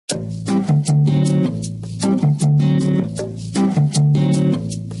In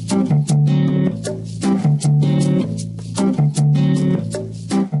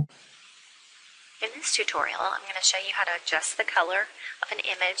this tutorial, I'm going to show you how to adjust the color of an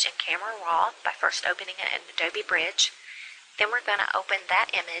image in Camera Raw by first opening it in Adobe Bridge. Then we're going to open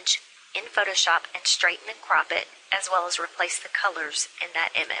that image in Photoshop and straighten and crop it, as well as replace the colors in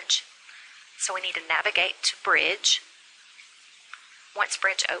that image. So we need to navigate to Bridge. Once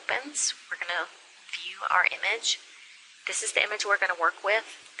Bridge opens, we're going to view our image. This is the image we're going to work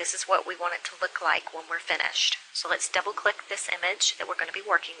with. This is what we want it to look like when we're finished. So let's double click this image that we're going to be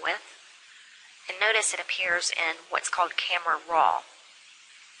working with. And notice it appears in what's called Camera Raw.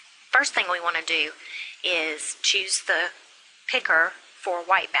 First thing we want to do is choose the picker for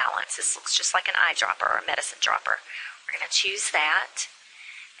white balance. This looks just like an eyedropper or a medicine dropper. We're going to choose that,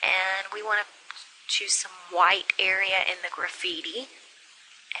 and we want to choose some white area in the graffiti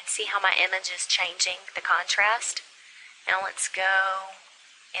and see how my image is changing the contrast. Now let's go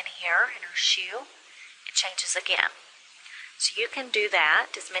in here in her shoe. It changes again. So you can do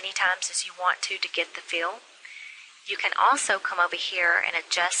that as many times as you want to get the feel. You can also come over here and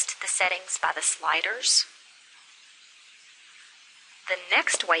adjust the settings by the sliders. The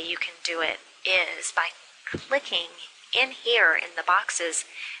next way you can do it is by clicking in here in the boxes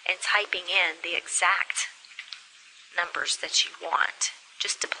and typing in the exact numbers that you want,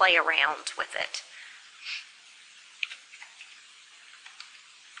 just to play around with it.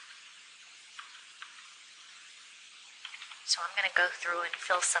 So I'm going to go through and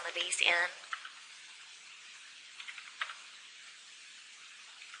fill some of these in.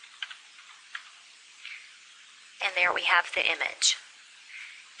 And there we have the image.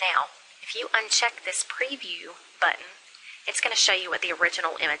 Now, if you uncheck this preview button, it's going to show you what the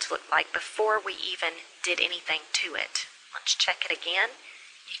original image looked like before we even did anything to it. Let's check it again.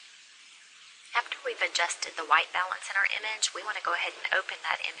 After we've adjusted the white balance in our image, we want to go ahead and open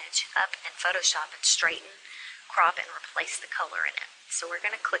that image up in Photoshop and straighten, crop, and replace the color in it. So we're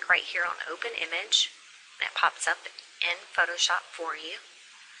going to click right here on Open Image, and it pops up in Photoshop for you.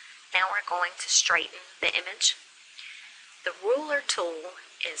 Now we're going to straighten the image. The ruler tool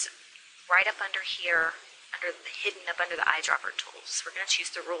is right up under here, hidden up under the eyedropper tools. So we're going to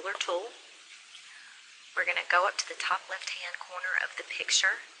choose the ruler tool. We're going to go up to the top left-hand corner of the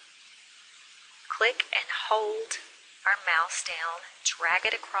picture, click and hold our mouse down, drag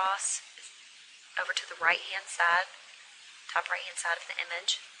it across over to the right-hand side, top right-hand side of the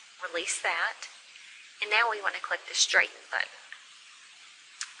image, release that, and now we want to click the straighten button.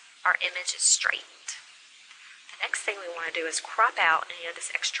 Our image is straightened. The next thing we want to do is crop out any of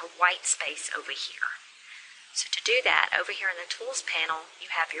this extra white space over here. So to do that, over here in the Tools panel,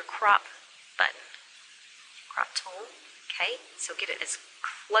 you have your crop button. Crop tool, okay? So get it as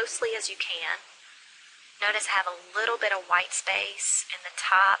closely as you can. Notice I have a little bit of white space in the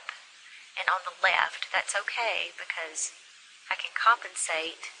top and on the left. That's okay because I can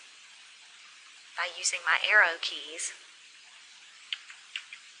compensate by using my arrow keys.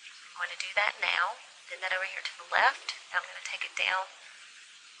 I'm going to do that now. Did that over here to the left. Now I'm going to take it down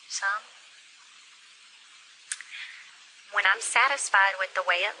some. When I'm satisfied with the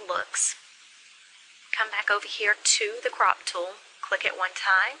way it looks, come back over here to the crop tool, click it one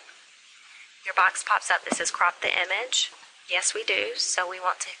time. Your box pops up that says crop the image. Yes, we do, so we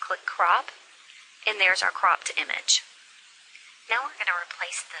want to click crop, and there's our cropped image. Now we're going to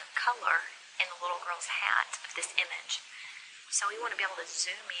replace the color in the little girl's hat of this image. So we want to be able to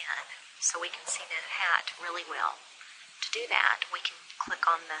zoom in so we can see the hat really well. To do that, we can click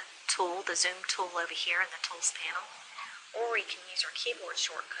on the tool, the zoom tool over here in the Tools panel, or we can use our keyboard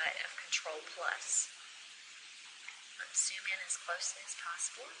shortcut of Control+. Let's zoom in as closely as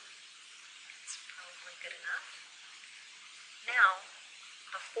possible. It's probably good enough. Now,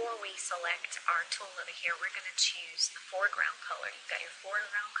 before we select our tool over here, we're going to choose the foreground color. You've got your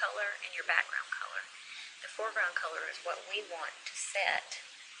foreground color and your background color. The foreground color is what we want to set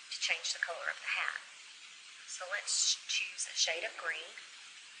to change the color of the hat. So let's choose a shade of green.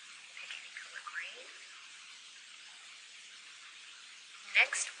 Pick any color green.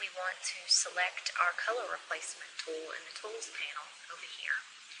 Next, we want to select our color replacement tool in the Tools panel over here.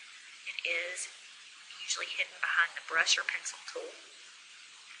 It is usually hidden behind the brush or pencil tool.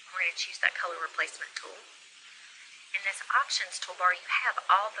 We're going to choose that color replacement tool. In this options toolbar, you have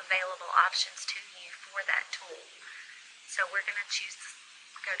all the available options to you for that tool. So we're going to choose,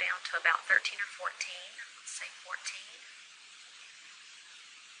 go down to about 13 or 14. Let's say 14.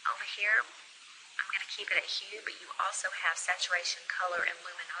 Over here, I'm going to keep it at hue, but you also have saturation, color, and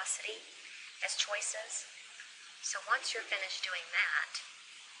luminosity as choices. So once you're finished doing that,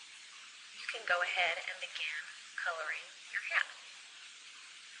 go ahead and begin coloring your hat.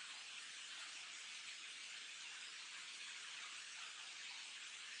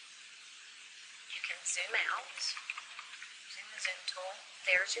 You can zoom out, using the zoom tool.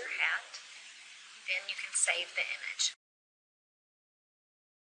 There's your hat. Then you can save the image.